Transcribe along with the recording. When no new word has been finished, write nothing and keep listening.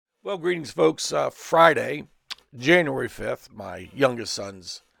Well, greetings, folks. Friday, January 5th, my youngest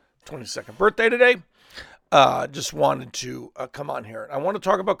son's 22nd birthday today. Just wanted to come on here. I want to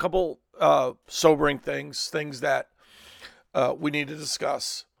talk about a couple sobering things that we need to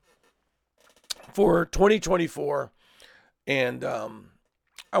discuss for 2024. And I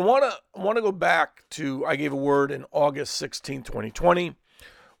want to go back to, I gave a word in August 16, 2020,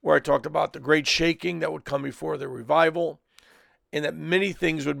 where I talked about the great shaking that would come before the revival, and that many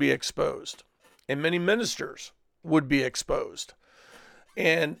things would be exposed and many ministers would be exposed.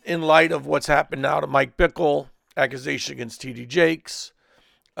 And in light of what's happened now to Mike Bickle, accusation against T.D. Jakes,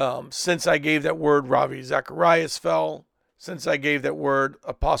 since I gave that word, Ravi Zacharias fell. Since I gave that word,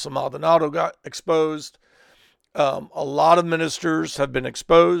 Apostle Maldonado got exposed. A lot of ministers have been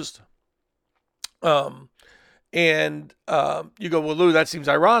exposed. And you go, well, Lou, that seems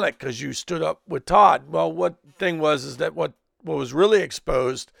ironic because you stood up with Todd. Well, what thing was is that what was really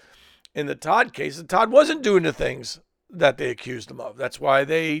exposed in the Todd case, and Todd wasn't doing the things that they accused him of. That's why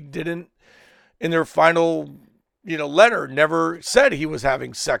they didn't, in their final, letter, never said he was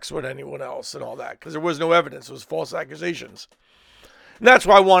having sex with anyone else and all that, because there was no evidence. It was false accusations. And that's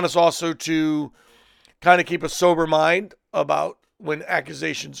why I want us also to kind of keep a sober mind about when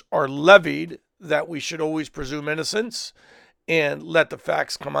accusations are levied, that we should always presume innocence and let the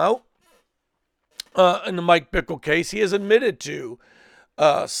facts come out. In the Mike Bickle case, he has admitted to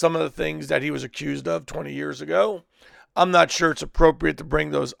some of the things that he was accused of 20 years ago. I'm not sure it's appropriate to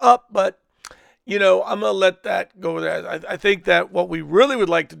bring those up, but, I'm going to let that go there. I think that what we really would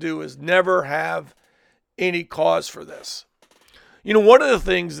like to do is never have any cause for this. One of the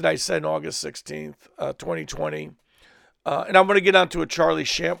things that I said on August 16th, 2020, and I'm going to get onto a Charlie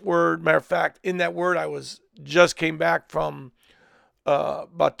Shamp word. Matter of fact, in that word, just came back from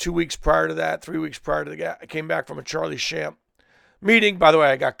about 2 weeks prior to that, 3 weeks prior to that. I came back from a Charlie Shamp meeting. By the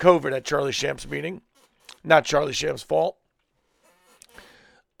way, I got COVID at Charlie Shamp's meeting. Not Charlie Shamp's fault.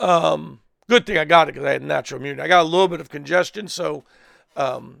 Good thing I got it because I had natural immunity. I got a little bit of congestion, so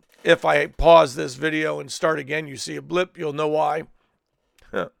if I pause this video and start again, you see a blip, you'll know why.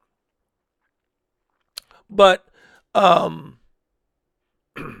 But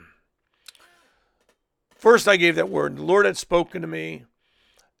first I gave that word. The Lord had spoken to me,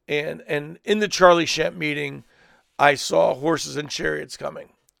 and in the Charlie Shamp meeting, I saw horses and chariots coming.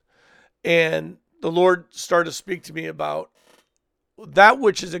 And the Lord started to speak to me about that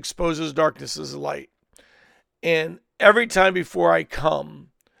which is exposes darkness is light. And every time before I come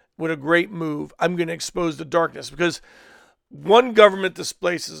with a great move, I'm going to expose the darkness, because one government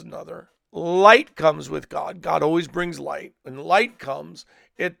displaces another. Light comes with God. God always brings light. When light comes,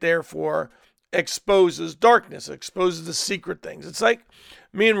 it therefore exposes darkness, exposes the secret things. It's like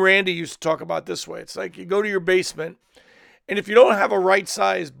me and Randy used to talk about this way. It's like you go to your basement, and if you don't have a right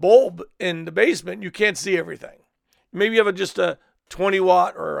size bulb in the basement, you can't see everything. Maybe you have just a 20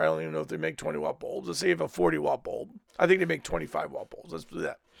 watt, or I don't even know if they make 20 watt bulbs. Let's say you have a 40 watt bulb. I think they make 25 watt bulbs. Let's do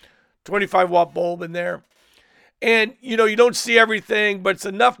that. 25 watt bulb in there. And, you don't see everything, but it's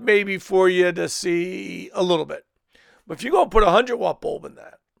enough maybe for you to see a little bit. But if you go and put a 100 watt bulb in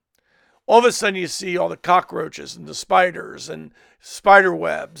that, all of a sudden you see all the cockroaches and the spiders and spider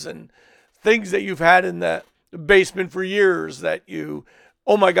webs and things that you've had in the basement for years that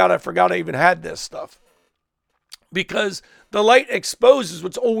oh my God, I forgot I even had this stuff. Because the light exposes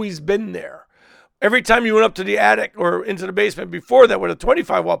what's always been there. Every time you went up to the attic or into the basement before that with a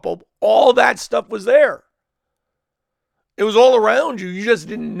 25 watt bulb, all that stuff was there. It was all around you. You just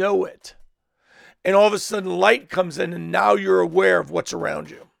didn't know it. And all of a sudden light comes in, and now you're aware of what's around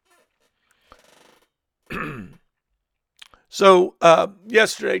you. So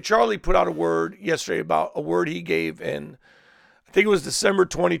yesterday, Charlie put out a word yesterday about a word he gave in, I think it was December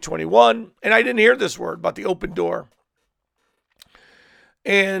 2021. And I didn't hear this word about the open door.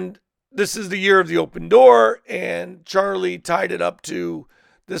 And this is the year of the open door. And Charlie tied it up to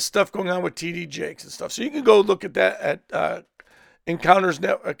this stuff going on with T.D. Jakes and stuff. So you can go look at that at Destiny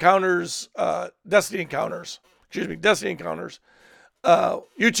Encounters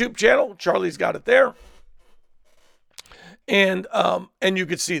YouTube channel. Charlie's got it there. And you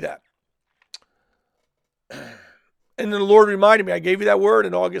could see that. And then the Lord reminded me, I gave you that word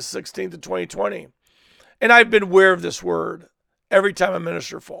in August 16th of 2020. And I've been aware of this word every time a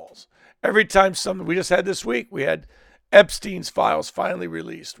minister falls. Every time we just had this week, we had Epstein's files finally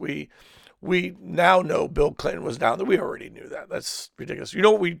released. We now know Bill Clinton was down there. We already knew that. That's ridiculous. You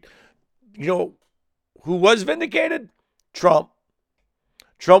know who was vindicated? Trump.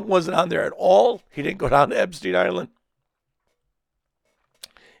 Trump wasn't on there at all. He didn't go down to Epstein Island.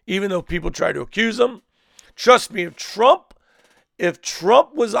 Even though people try to accuse him. Trust me, if Trump if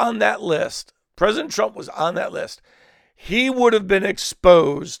Trump was on that list, President Trump was on that list, he would have been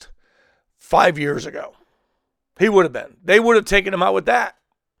exposed 5 years ago. He would have been. They would have taken him out with that.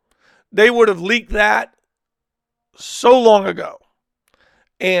 They would have leaked that so long ago.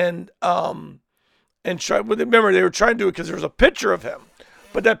 And remember, they were trying to do it because there was a picture of him.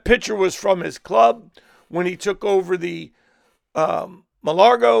 But that picture was from his club when he took over the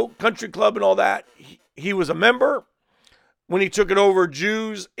Malargo Country Club and all that. He was a member. When he took it over,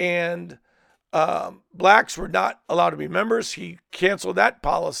 Jews and blacks were not allowed to be members. He canceled that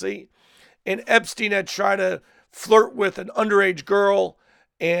policy. And Epstein had tried to flirt with an underage girl.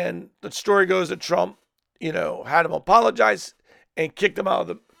 And the story goes that Trump, had him apologize and kicked him out of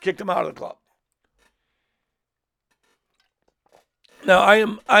the club. Now,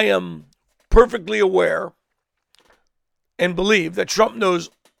 I am perfectly aware and believe that Trump knows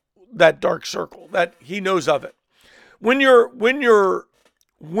that dark circle, that he knows of it. When you're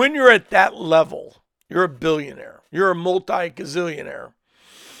at that level, you're a billionaire, you're a multi-gazillionaire.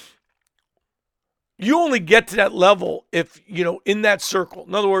 You only get to that level if, in that circle.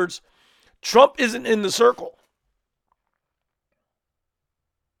 In other words, Trump isn't in the circle.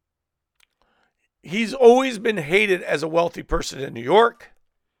 He's always been hated as a wealthy person in New York.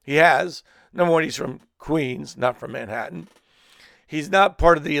 He has. Number one, he's from Queens, not from Manhattan. He's not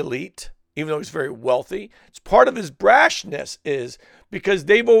part of the elite, even though he's very wealthy. It's part of his brashness is because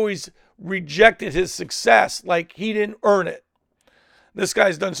they've always rejected his success like he didn't earn it. This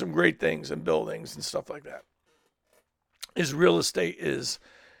guy's done some great things in buildings and stuff like that. His real estate is,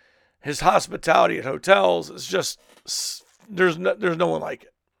 his hospitality at hotels is just, there's no one like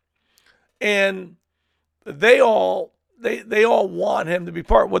it. And they all want him to be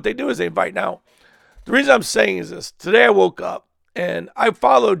part. What they do is they invite. Now, the reason I'm saying is this. Today I woke up and I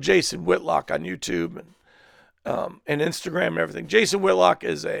followed Jason Whitlock on YouTube and Instagram and everything. Jason Whitlock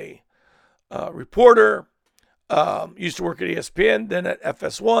is a reporter. Used to work at ESPN, then at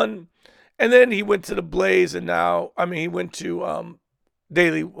FS1, and then he went to the Blaze, and he went to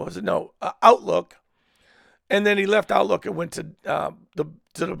Outlook, and then he left Outlook and went to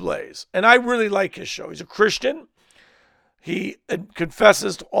the Blaze. And I really like his show. He's a Christian. He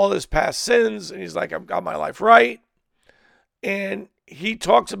confesses to all his past sins, and he's like, I've got my life right. And he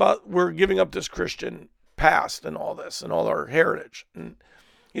talks about we're giving up this Christian past and all this and all our heritage. And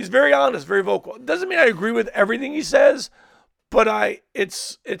he's very honest, very vocal. It doesn't mean I agree with everything he says, but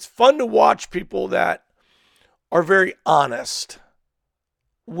it's fun to watch people that are very honest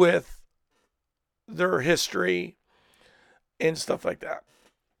with their history and stuff like that.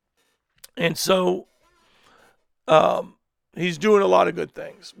 And so he's doing a lot of good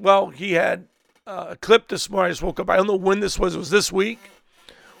things. Well, he had a clip this morning. I just woke up. I don't know when this was. It was this week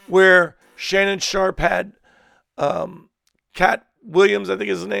where Shannon Sharp had Cat Williams, I think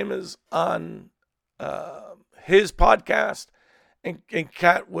his name is, on his podcast. And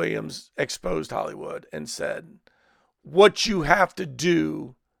Cat Williams exposed Hollywood and said what you have to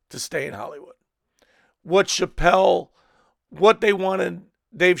do to stay in Hollywood. What they wanted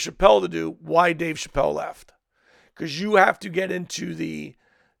Dave Chappelle to do, why Dave Chappelle left. Because you have to get into the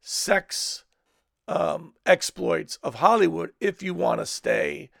sex exploits of Hollywood if you want to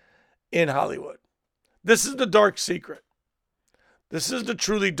stay in Hollywood. This is the dark secret. This is the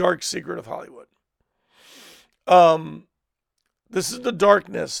truly dark secret of Hollywood. This is the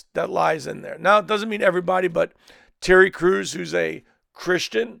darkness that lies in there. Now, it doesn't mean everybody, but Terry Crews, who's a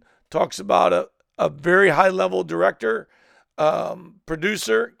Christian, talks about a very high-level director,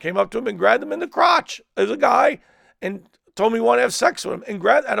 producer, came up to him and grabbed him in the crotch as a guy and told him he wanted to have sex with him and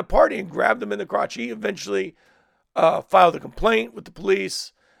grabbed at a party and grabbed him in the crotch. He eventually filed a complaint with the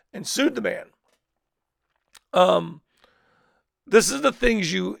police and sued the man. This is the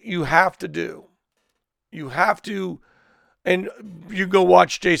things you have to do. You have to, and you go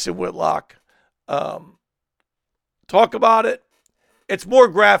watch Jason Whitlock talk about it. It's more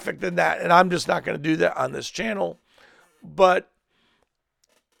graphic than that, and I'm just not going to do that on this channel. But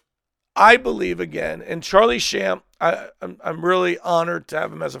I believe, again, and Charlie Shamp, I'm really honored to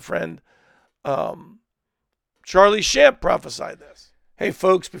have him as a friend. Charlie Shamp prophesied this. Hey,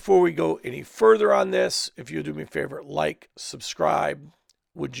 folks, before we go any further on this, if you'll do me a favor, like, subscribe.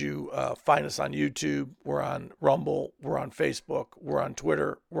 Would you find us on YouTube? We're on Rumble. We're on Facebook. We're on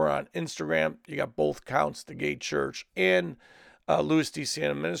Twitter. We're on Instagram. You got both counts, the Gate Church and Louis D.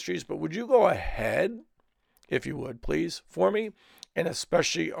 Siena Ministries. But would you go ahead, if you would, please, for me, and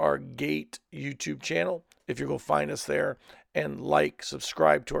especially our Gate YouTube channel, if you go find us there, and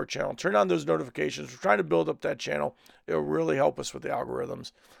subscribe to our channel. Turn on those notifications. We're trying to build up that channel. It'll really help us with the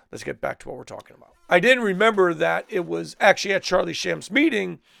algorithms. Let's get back to what we're talking about. I didn't remember that it was actually at Charlie Sham's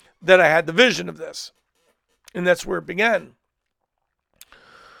meeting that I had the vision of this. And that's where it began.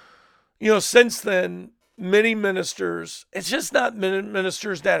 Since then, many ministers, it's just not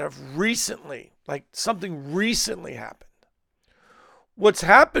ministers that have recently, something recently happened. What's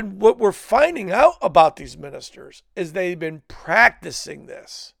happened, what we're finding out about these ministers is they've been practicing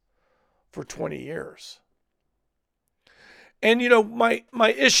this for 20 years. And,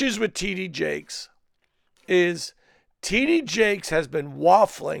 my issues with T.D. Jakes is T.D. Jakes has been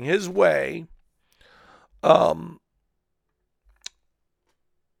waffling his way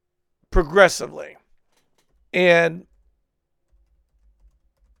progressively. And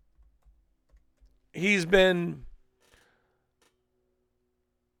he's been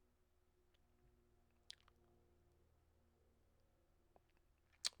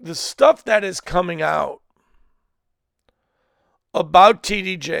the stuff that is coming out about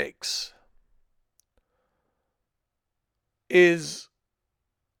T.D. Jakes is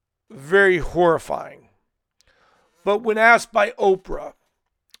very horrifying. But when asked by Oprah,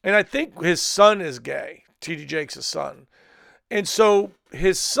 and I think his son is gay, T.D. Jakes' son, and so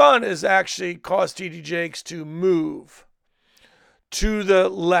his son has actually caused T.D. Jakes to move to the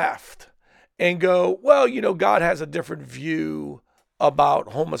left and go, well, God has a different view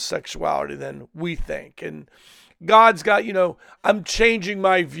about homosexuality than we think. And God's got, I'm changing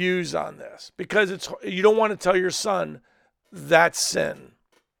my views on this because you don't want to tell your son that's sin.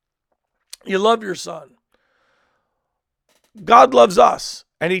 You love your son. God loves us,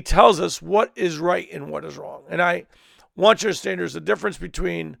 and he tells us what is right and what is wrong. And I want you to understand there's a difference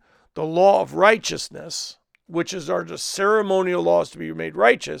between the law of righteousness, which is our just ceremonial laws to be made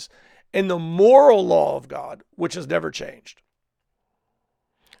righteous, and the moral law of God, which has never changed.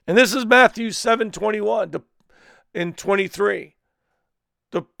 And this is Matthew 7:21 and 23.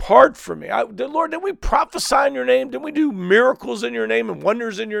 Depart from me. Lord, didn't we prophesy in your name? Didn't we do miracles in your name and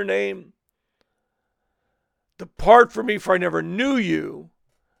wonders in your name? Depart from me, for I never knew you,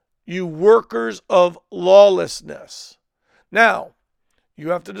 you workers of lawlessness. Now, you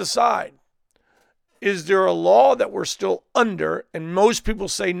have to decide, is there a law that we're still under? And most people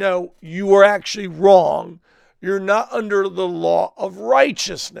say, no, you are actually wrong. You're not under the law of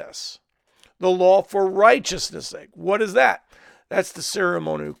righteousness. The law for righteousness' sake. What is that? That's the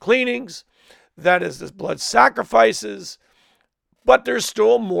ceremonial cleanings. That is the blood sacrifices. But there's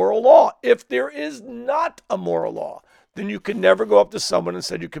still a moral law. If there is not a moral law, then you can never go up to someone and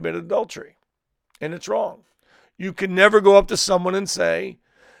say you committed adultery. And it's wrong. You can never go up to someone and say,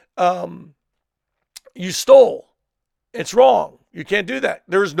 you stole. It's wrong. You can't do that.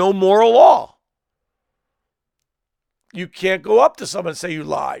 There's no moral law. You can't go up to someone and say you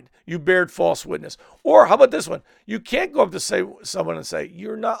lied. You bared false witness. Or how about this one? You can't go up to someone and say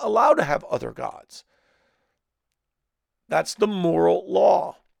you're not allowed to have other gods. That's the moral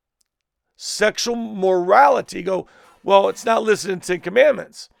law. Sexual morality, well, it's not listed in the Ten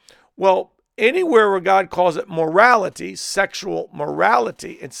Commandments. Well, anywhere where God calls it morality, sexual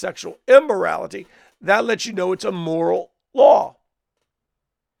morality, and sexual immorality, that lets you know it's a moral law.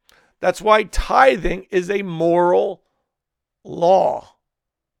 That's why tithing is a moral law.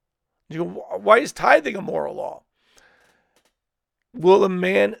 You go, why is tithing a moral law? Will a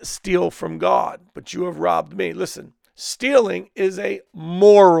man steal from God? But you have robbed me. Listen, stealing is a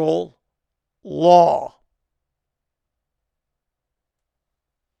moral law.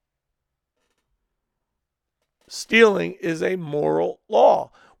 Stealing is a moral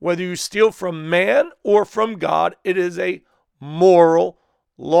law. Whether you steal from man or from God, it is a moral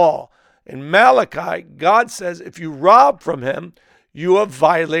law. In Malachi, God says if you rob from him, you have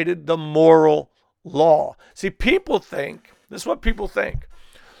violated the moral law. See, people think, this is what people think.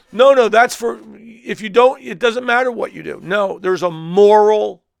 No, that's for, if you don't, it doesn't matter what you do. No, there's a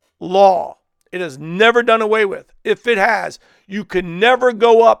moral law. It is never done away with. If it has, you can never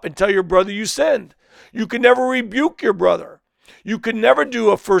go up and tell your brother you sinned. You can never rebuke your brother. You can never do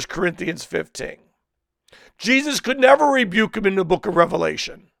a 1 Corinthians 15. Jesus could never rebuke him in the book of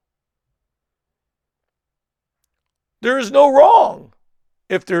Revelation. There is no wrong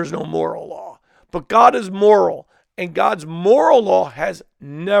if there's no moral law. But God is moral, and God's moral law has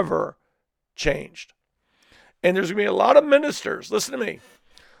never changed. And there's going to be a lot of ministers, listen to me,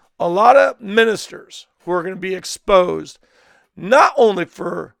 a lot of ministers who are going to be exposed not only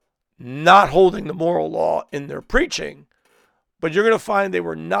for not holding the moral law in their preaching, but you're going to find they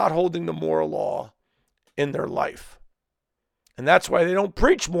were not holding the moral law in their life. And that's why they don't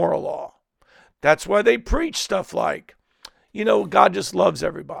preach moral law. That's why they preach stuff like, God just loves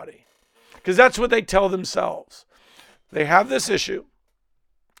everybody. Because that's what they tell themselves. They have this issue,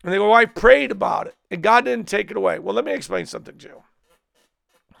 and they go, I prayed about it, and God didn't take it away. Well, let me explain something to you.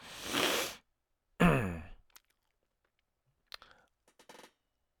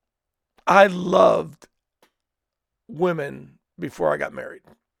 I loved women before I got married.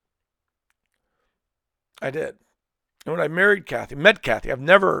 I did. And when I met Kathy, I've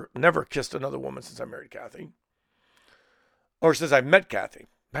never kissed another woman since I married Kathy. Or since I met Kathy.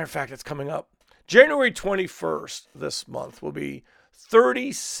 Matter of fact, it's coming up. January 21st this month will be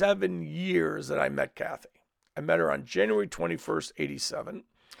 37 years that I met Kathy. I met her on January 21st, 87.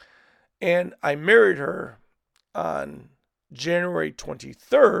 And I married her on January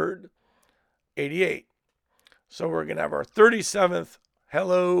 23rd, 88. So we're going to have our 37th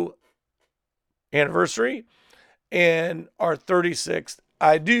hello anniversary and our 36th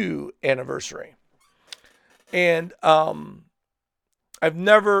I do anniversary. And I've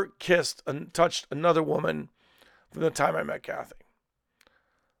never kissed and touched another woman from the time I met Kathy.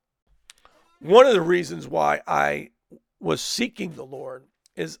 One of the reasons why I was seeking the Lord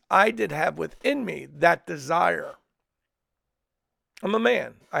is I did have within me that desire. I'm a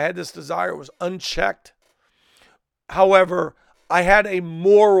man. I had this desire. It was unchecked. However, I had a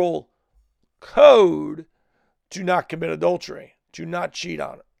moral code to not commit adultery, to not cheat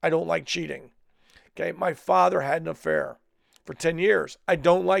on it. I don't like cheating. Okay, my father had an affair for 10 years. I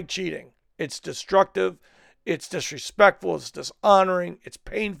don't like cheating. It's destructive. It's disrespectful. It's dishonoring. It's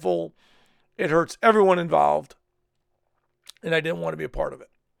painful. It hurts everyone involved. And I didn't want to be a part of it.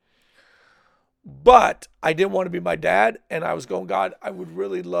 But I didn't want to be my dad. And I was going, God, I would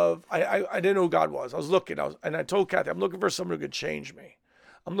really love, I didn't know who God was. I was looking. And I told Kathy, I'm looking for someone who could change me.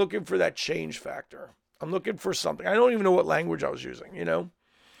 I'm looking for that change factor. I'm looking for something. I don't even know what language I was using, And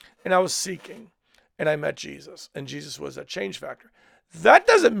I was seeking. And I met Jesus. And Jesus was that change factor. That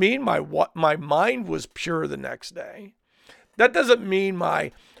doesn't mean my mind was pure the next day. That doesn't mean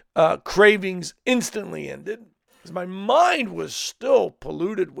my cravings instantly ended. Because my mind was still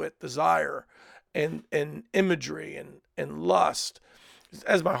polluted with desire and imagery and lust,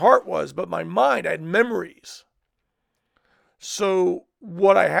 as my heart was, but my mind, I had memories. So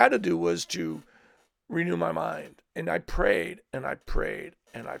what I had to do was to renew my mind. And I prayed, and I prayed,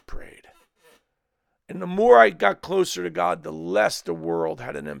 and I prayed. And the more I got closer to God, the less the world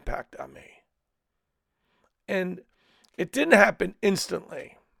had an impact on me. And it didn't happen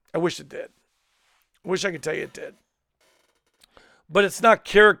instantly. I wish it did. I wish I could tell you it did. But it's not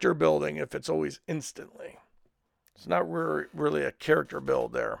character building if it's always instantly. It's not really a character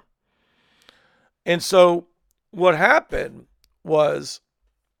build there. And so what happened was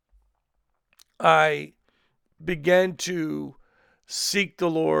I began to seek the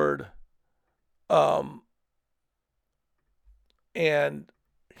Lord, and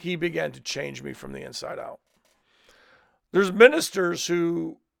he began to change me from the inside out. There's ministers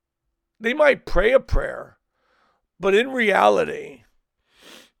who, they might pray a prayer, but in reality,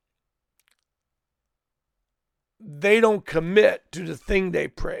 they don't commit to the thing they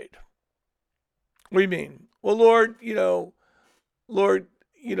prayed. What do you mean? Well, Lord,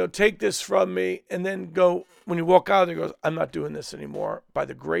 take this from me, and then go, when you walk out there, goes, I'm not doing this anymore. By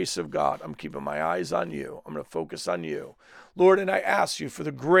the grace of God, I'm keeping my eyes on you. I'm going to focus on you. Lord, and I ask you for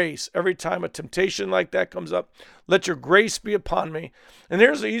the grace. Every time a temptation like that comes up, let your grace be upon me. And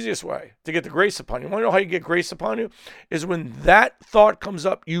here's the easiest way to get the grace upon you. You want to know how you get grace upon you? Is when that thought comes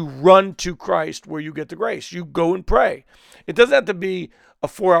up, you run to Christ where you get the grace. You go and pray. It doesn't have to be a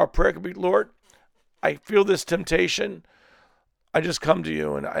 4-hour prayer. It could be, Lord, I feel this temptation. I just come to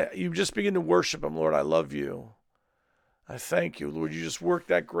you, and you just begin to worship him. Lord, I love you. I thank you. Lord, you just work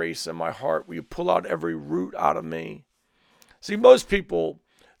that grace in my heart. Will you pull out every root out of me? See, most people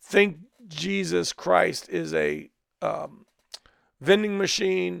think Jesus Christ is a vending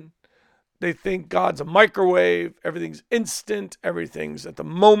machine. They think God's a microwave. Everything's instant. Everything's at the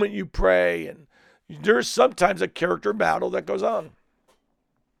moment you pray. And there's sometimes a character battle that goes on.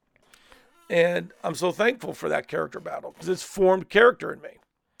 And I'm so thankful for that character battle because it's formed character in me.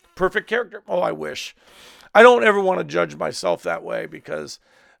 Perfect character. Oh, I wish. I don't ever want to judge myself that way because,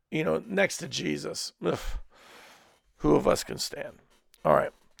 next to Jesus, who of us can stand? All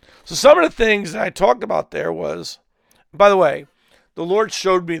right. So some of the things that I talked about there was, by the way, the Lord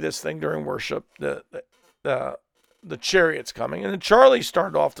showed me this thing during worship, the chariots coming. And then Charlie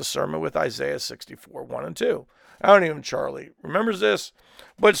started off the sermon with Isaiah 64, 1 and 2. I don't even Charlie remembers this,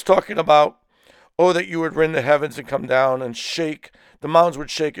 but it's talking about, oh, that you would rend the heavens and come down and shake, the mountains would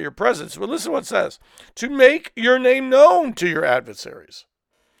shake at your presence. Well, listen to what it says. To make your name known to your adversaries.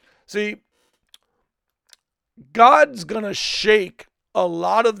 See, God's going to shake a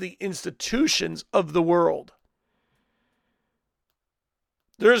lot of the institutions of the world.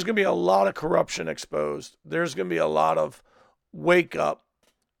 There's going to be a lot of corruption exposed. There's going to be a lot of wake up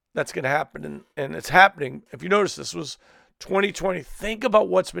that's going to happen. And it's happening. If you notice, this was 2020. Think about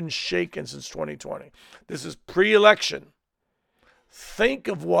what's been shaken since 2020. This is pre-election. Think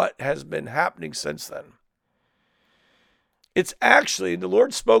of what has been happening since then. It's actually, the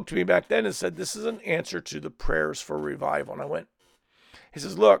Lord spoke to me back then and said, this is an answer to the prayers for revival. And I went, he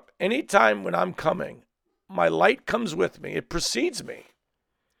says, look, anytime when I'm coming, my light comes with me. It precedes me.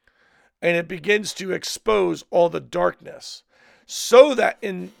 And it begins to expose all the darkness so that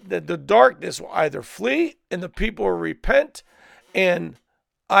in the darkness will either flee and the people will repent and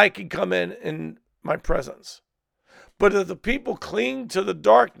I can come in my presence. But if the people cling to the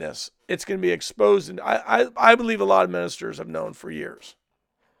darkness, it's going to be exposed. And I believe a lot of ministers have known for years.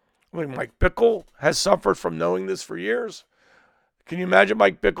 I mean, Mike Bickle has suffered from knowing this for years. Can you imagine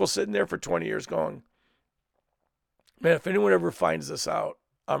Mike Bickle sitting there for 20 years going, man, if anyone ever finds this out,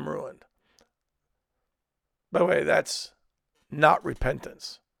 I'm ruined. By the way, that's not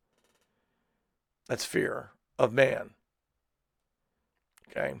repentance. That's fear of man.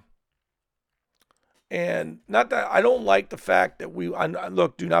 Okay? And not that I don't like the fact that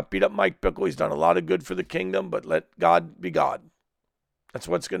look, do not beat up Mike Bickle. He's done a lot of good for the kingdom, but let God be God. That's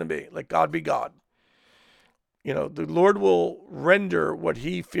what it's going to be. Let God be God. You know, the Lord will render what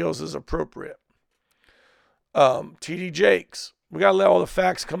he feels is appropriate. T.D. Jakes, we got to let all the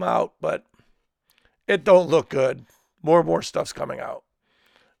facts come out, but it don't look good. More and more stuff's coming out.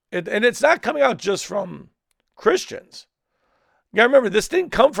 And it's not coming out just from Christians. You got to remember, this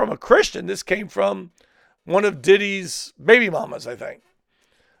didn't come from a Christian. This came from one of Diddy's baby mamas, I think.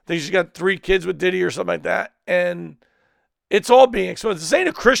 I think she's got 3 kids with Diddy or something like that. And it's all being exposed. This ain't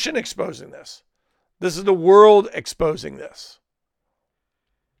a Christian exposing this. This is the world exposing this.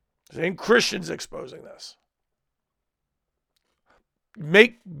 This ain't Christians exposing this.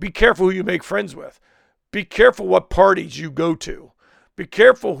 Be careful who you make friends with. Be careful what parties you go to. Be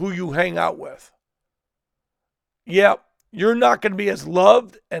careful who you hang out with. Yeah, you're not going to be as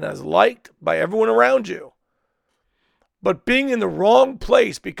loved and as liked by everyone around you. But being in the wrong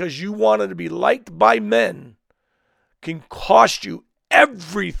place because you wanted to be liked by men can cost you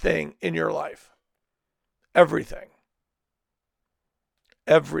everything in your life. Everything.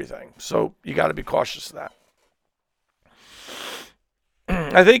 Everything. So you got to be cautious of that.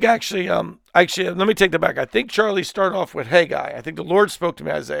 I think actually, let me take that back. I think Charlie started off with Haggai. I think the Lord spoke to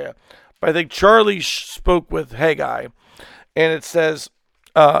me, Isaiah. But I think Charlie spoke with Haggai. And it says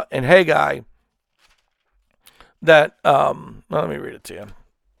in Haggai that, let me read it to you.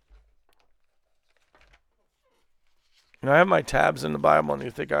 I have my tabs in the Bible, and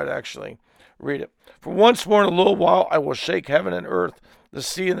you think I'd actually read it. For once more in a little while, I will shake heaven and earth, the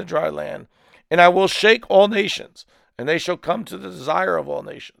sea and the dry land, and I will shake all nations, and they shall come to the desire of all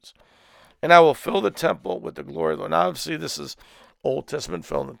nations. And I will fill the temple with the glory of the Lord. Now, obviously, this is Old Testament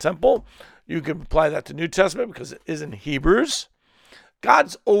filling the temple. You can apply that to New Testament because it is in Hebrews.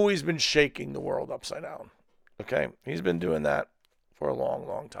 God's always been shaking the world upside down. Okay? He's been doing that for a long,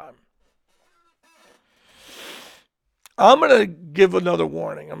 long time. I'm going to give another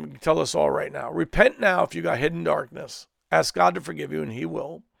warning. I'm going to tell us all right now. Repent now if you got hidden darkness. Ask God to forgive you, and he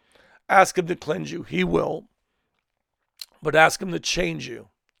will. Ask him to cleanse you. He will. But ask him to change you.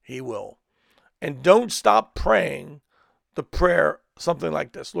 He will. And don't stop praying the prayer, something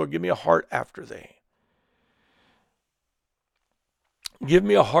like this. Lord, give me a heart after thee. Give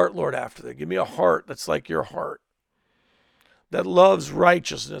me a heart, Lord, after thee. Give me a heart that's like your heart, that loves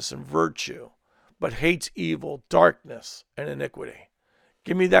righteousness and virtue, but hates evil, darkness, and iniquity.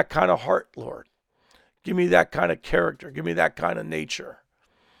 Give me that kind of heart, Lord. Give me that kind of character. Give me that kind of nature.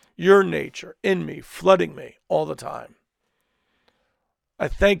 Your nature in me, flooding me all the time. I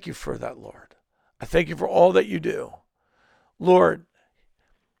thank you for that, Lord. I thank you for all that you do. Lord,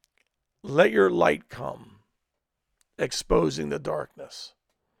 let your light come, exposing the darkness.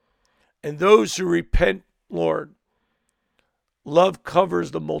 And those who repent, Lord, love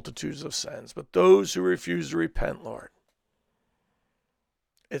covers the multitudes of sins. But those who refuse to repent, Lord,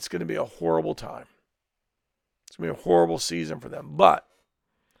 it's going to be a horrible time. It's going to be a horrible season for them. But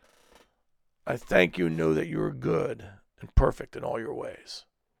I thank you and know that you are good and perfect in all your ways.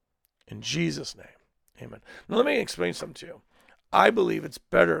 In Jesus' name, amen. Now let me explain something to you. I believe it's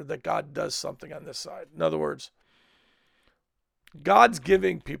better that God does something on this side. In other words, God's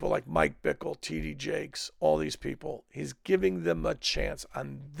giving people like Mike Bickle, T.D. Jakes, all these people, he's giving them a chance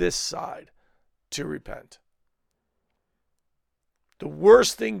on this side to repent. The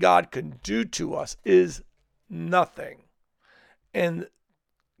worst thing God can do to us is nothing. And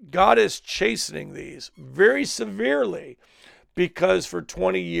God is chastening these very severely because for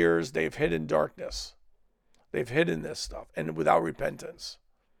 20 years they've hidden darkness. They've hidden this stuff and without repentance.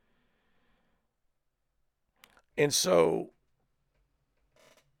 And so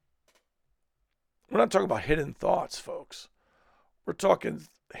we're not talking about hidden thoughts, folks. We're talking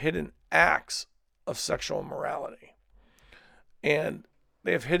hidden acts of sexual immorality. And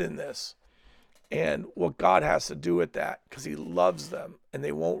they have hidden this. And what God has to do with that, because he loves them and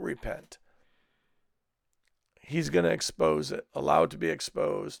they won't repent, he's going to expose it, allow it to be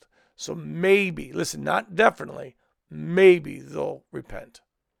exposed. So maybe, listen, not definitely, maybe they'll repent.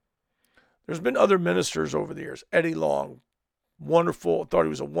 There's been other ministers over the years. Eddie Long, wonderful, thought he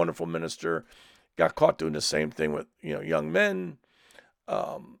was a wonderful minister, got caught doing the same thing with young men.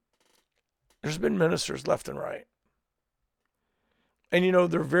 There's been ministers left and right.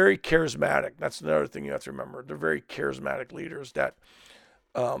 And, they're very charismatic. That's another thing you have to remember. They're very charismatic leaders that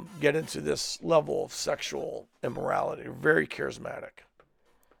get into this level of sexual immorality. They're very charismatic.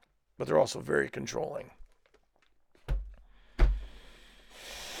 But they're also very controlling.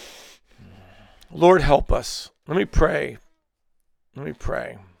 Lord, help us. Let me pray.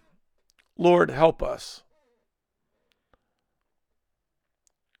 Lord, help us.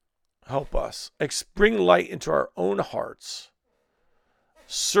 Help us. Bring light into our own hearts.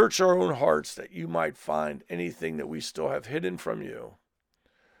 Search our own hearts that you might find anything that we still have hidden from you,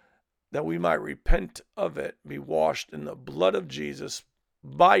 that we might repent of it, be washed in the blood of Jesus,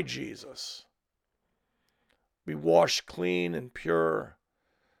 by Jesus, be washed clean and pure.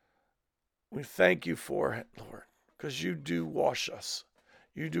 We thank you for it, Lord, because you do wash us.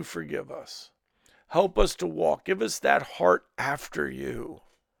 You do forgive us. Help us to walk. Give us that heart after you.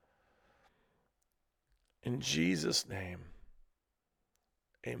 In Jesus' name.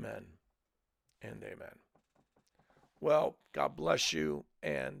 Amen and amen. Well, God bless you,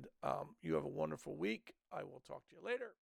 and you have a wonderful week. I will talk to you later.